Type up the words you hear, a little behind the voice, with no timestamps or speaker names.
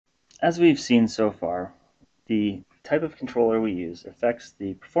As we've seen so far, the type of controller we use affects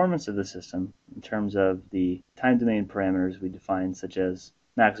the performance of the system in terms of the time domain parameters we define, such as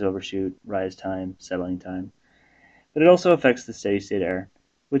max overshoot, rise time, settling time. But it also affects the steady state error,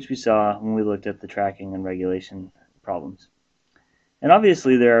 which we saw when we looked at the tracking and regulation problems. And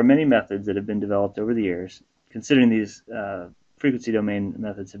obviously there are many methods that have been developed over the years. Considering these frequency domain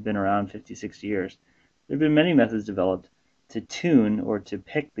methods have been around 50, 60 years, there have been many methods developed to tune or to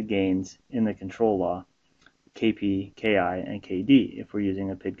pick the gains in the control law, Kp, Ki, and Kd, if we're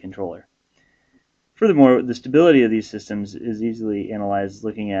using a PID controller. Furthermore, the stability of these systems is easily analyzed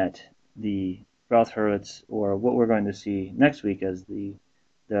looking at the Routh-Hurwitz, or what we're going to see next week as the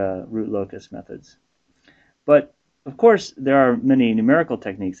root locus methods. But of course, there are many numerical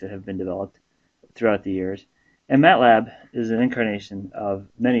techniques that have been developed throughout the years, and MATLAB is an incarnation of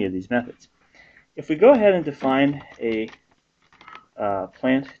many of these methods. If we go ahead and define a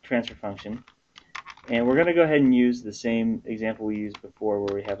plant transfer function, and we're going to go ahead and use the same example we used before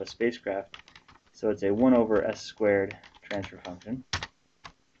where we have a spacecraft, so it's a 1 over s squared transfer function.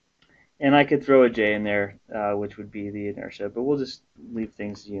 And I could throw a j in there, which would be the inertia, but we'll just leave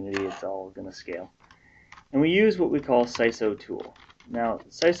things unity. It's all going to scale. And we use what we call SISOTOOL. Now,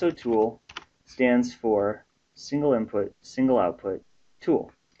 SISOTOOL stands for single input, single output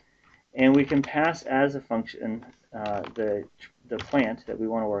tool. And we can pass as a function the plant that we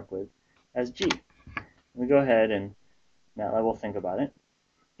want to work with as g. We go ahead and now I will think about it.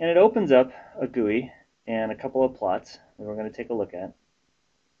 And it opens up a GUI and a couple of plots that we're going to take a look at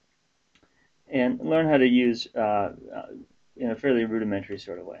and learn how to use in a fairly rudimentary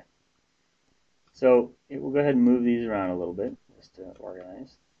sort of way. So we'll go ahead and move these around a little bit just to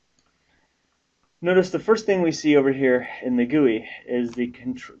organize. Notice the first thing we see over here in the GUI is the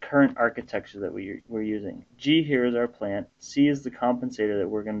current architecture that we're using. G here is our plant, C is the compensator that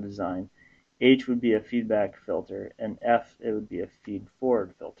we're going to design, H would be a feedback filter, and F, it would be a feed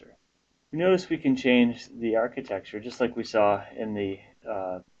forward filter. You notice we can change the architecture just like we saw in the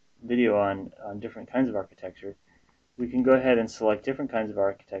video on different kinds of architecture. We can go ahead and select different kinds of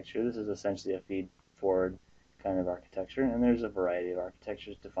architecture. This is essentially a feed forward kind of architecture, and there's a variety of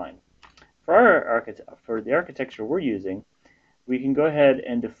architectures defined. For the architecture we're using, we can go ahead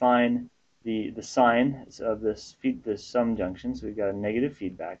and define the sign of this sum junction. So we've got a negative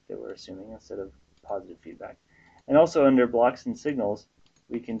feedback that we're assuming instead of positive feedback. And also under blocks and signals,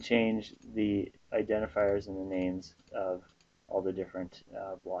 we can change the identifiers and the names of all the different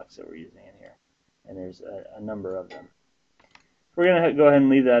blocks that we're using in here. And there's a number of them. We're going to go ahead and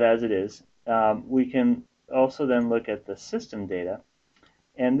leave that as it is. We can also then look at the system data.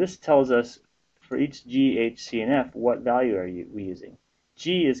 And this tells us for each G, H, C, and F, what value are we using.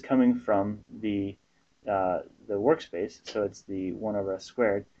 G is coming from the workspace, so it's the 1 over s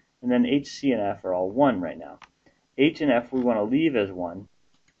squared. And then H, C, and F are all 1 right now. H and F we want to leave as 1,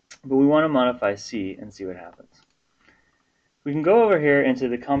 but we want to modify C and see what happens. We can go over here into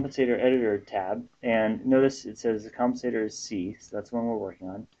the compensator editor tab, and notice it says the compensator is C, so that's the one we're working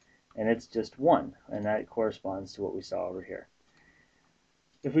on, and it's just 1, and that corresponds to what we saw over here.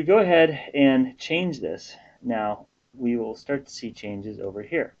 If we go ahead and change this, now we will start to see changes over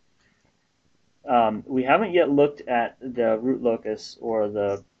here. We haven't yet looked at the root locus or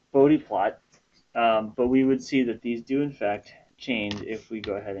the Bode plot, but we would see that these do in fact change if we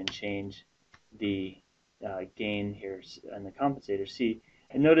go ahead and change the gain here and the compensator C.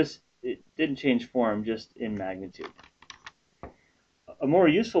 And notice it didn't change form, just in magnitude. A more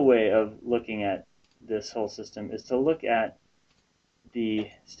useful way of looking at this whole system is to look at the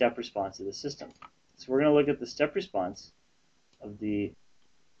step response of the system. So we're going to look at the step response of the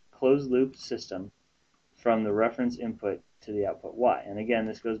closed loop system from the reference input to the output Y. And again,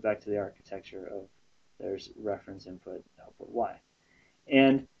 this goes back to the architecture of there's reference input, output Y.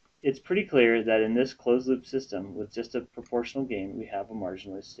 And it's pretty clear that in this closed loop system with just a proportional gain, we have a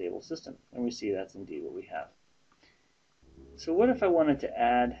marginally stable system. And we see that's indeed what we have. So what if I wanted to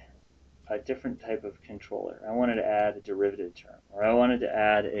add a different type of controller? I wanted to add a derivative term, or I wanted to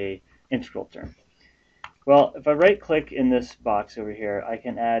add an integral term. Well, if I right-click in this box over here, I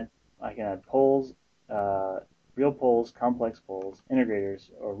can add poles, real poles, complex poles, integrators,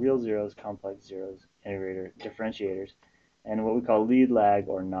 or real zeros, complex zeros, integrator, differentiators, and what we call lead, lag,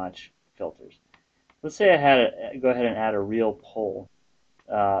 or notch filters. Let's say I go ahead and add a real pole,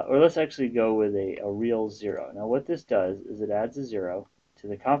 or let's actually go with a real zero. Now what this does is it adds a 0 to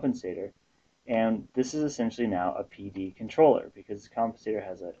the compensator, and this is essentially now a PD controller because the compensator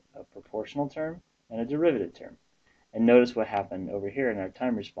has a proportional term and a derivative term. And notice what happened over here in our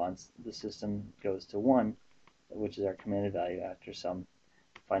time response. The system goes to 1, which is our commanded value after some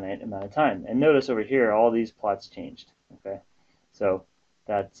finite amount of time. And notice over here, all these plots changed. Okay, so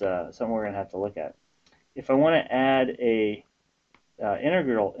that's something we're going to have to look at. If I want to add a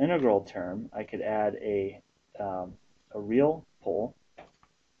integral term, I could add a real pole.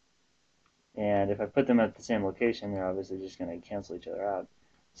 And if I put them at the same location, they're obviously just going to cancel each other out.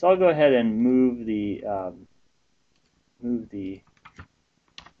 So I'll go ahead and move the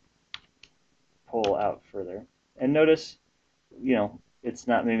pole out further. And notice, it's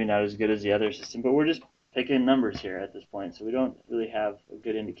maybe not as good as the other system, but we're just picking numbers here at this point, so we don't really have a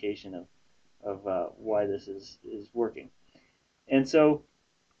good indication of why this is working. And so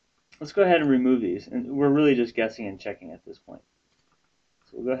let's go ahead and remove these. And we're really just guessing and checking at this point.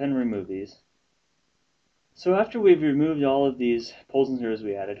 So we'll go ahead and remove these. So after we've removed all of these poles and zeros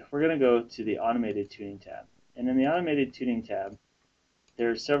we added, we're going to go to the Automated Tuning tab. And in the Automated Tuning tab,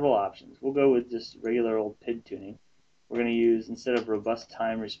 there are several options. We'll go with just regular old PID tuning. We're going to use, instead of robust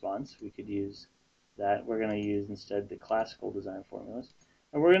time response, we could use that. We're going to use instead the classical design formulas.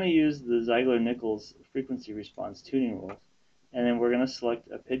 And we're going to use the Ziegler-Nichols frequency response tuning rules. And then we're going to select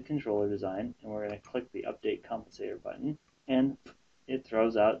a PID controller design, and we're going to click the Update Compensator button, and it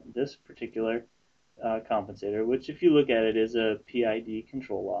throws out this particular compensator, which if you look at it is a PID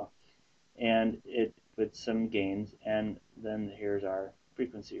control law, and it with some gains, and then here's our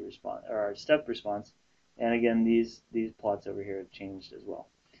frequency response, or our step response, and again these plots over here have changed as well.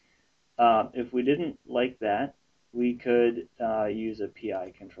 If we didn't like that, we could use a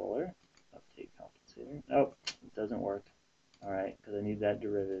PI controller, update compensator. Oh, it doesn't work. All right, because I need that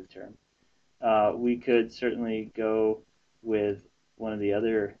derivative term. We could certainly go with one of the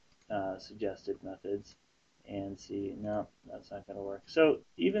other suggested methods and see, no, that's not going to work. So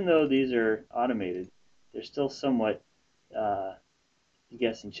even though these are automated, they're still somewhat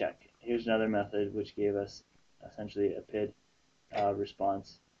guess and check. Here's another method which gave us essentially a PID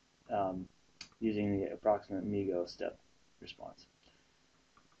response using the approximate MIGO step response.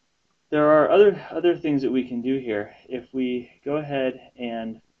 There are other things that we can do here. If we go ahead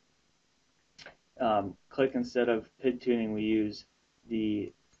and click, instead of PID tuning, we use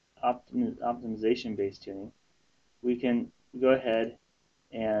the optimization-based tuning, we can go ahead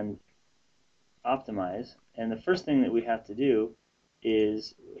and optimize. And the first thing that we have to do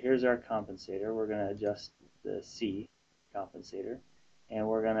is, here's our compensator. We're going to adjust the C compensator, and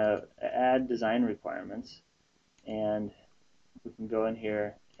we're going to add design requirements. And we can go in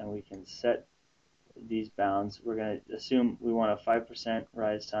here and we can set these bounds. We're going to assume we want a 5%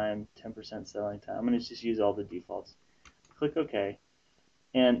 rise time, 10% settling time. I'm going to just use all the defaults. Click OK.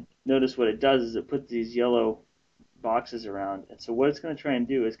 And notice what it does is it puts these yellow boxes around. And so what it's going to try and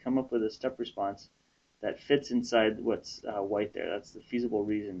do is come up with a step response that fits inside what's white there. That's the feasible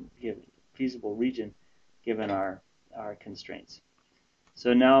region given our constraints.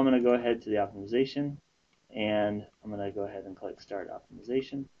 So now I'm going to go ahead to the optimization, and I'm going to go ahead and click Start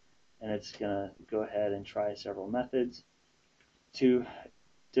Optimization. And it's going to go ahead and try several methods to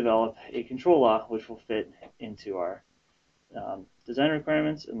develop a control law which will fit into our design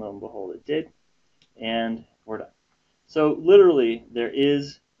requirements, and lo and behold, it did, and we're done. So literally, there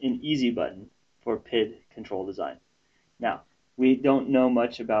is an easy button for PID control design. Now, we don't know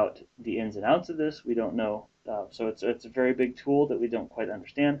much about the ins and outs of this. We don't know, so it's a very big tool that we don't quite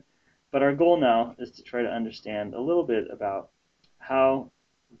understand. But our goal now is to try to understand a little bit about how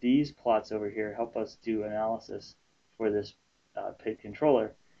these plots over here help us do analysis for this PID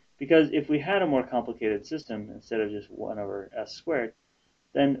controller. Because if we had a more complicated system instead of just 1 over s squared,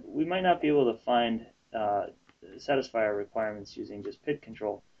 then we might not be able to find satisfy our requirements using just PID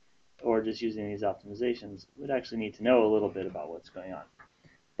control or just using these optimizations. We'd actually need to know a little bit about what's going on.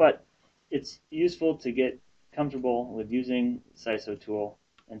 But it's useful to get comfortable with using SISOTOOL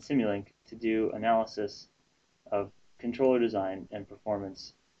and Simulink to do analysis of controller design and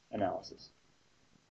performance analysis.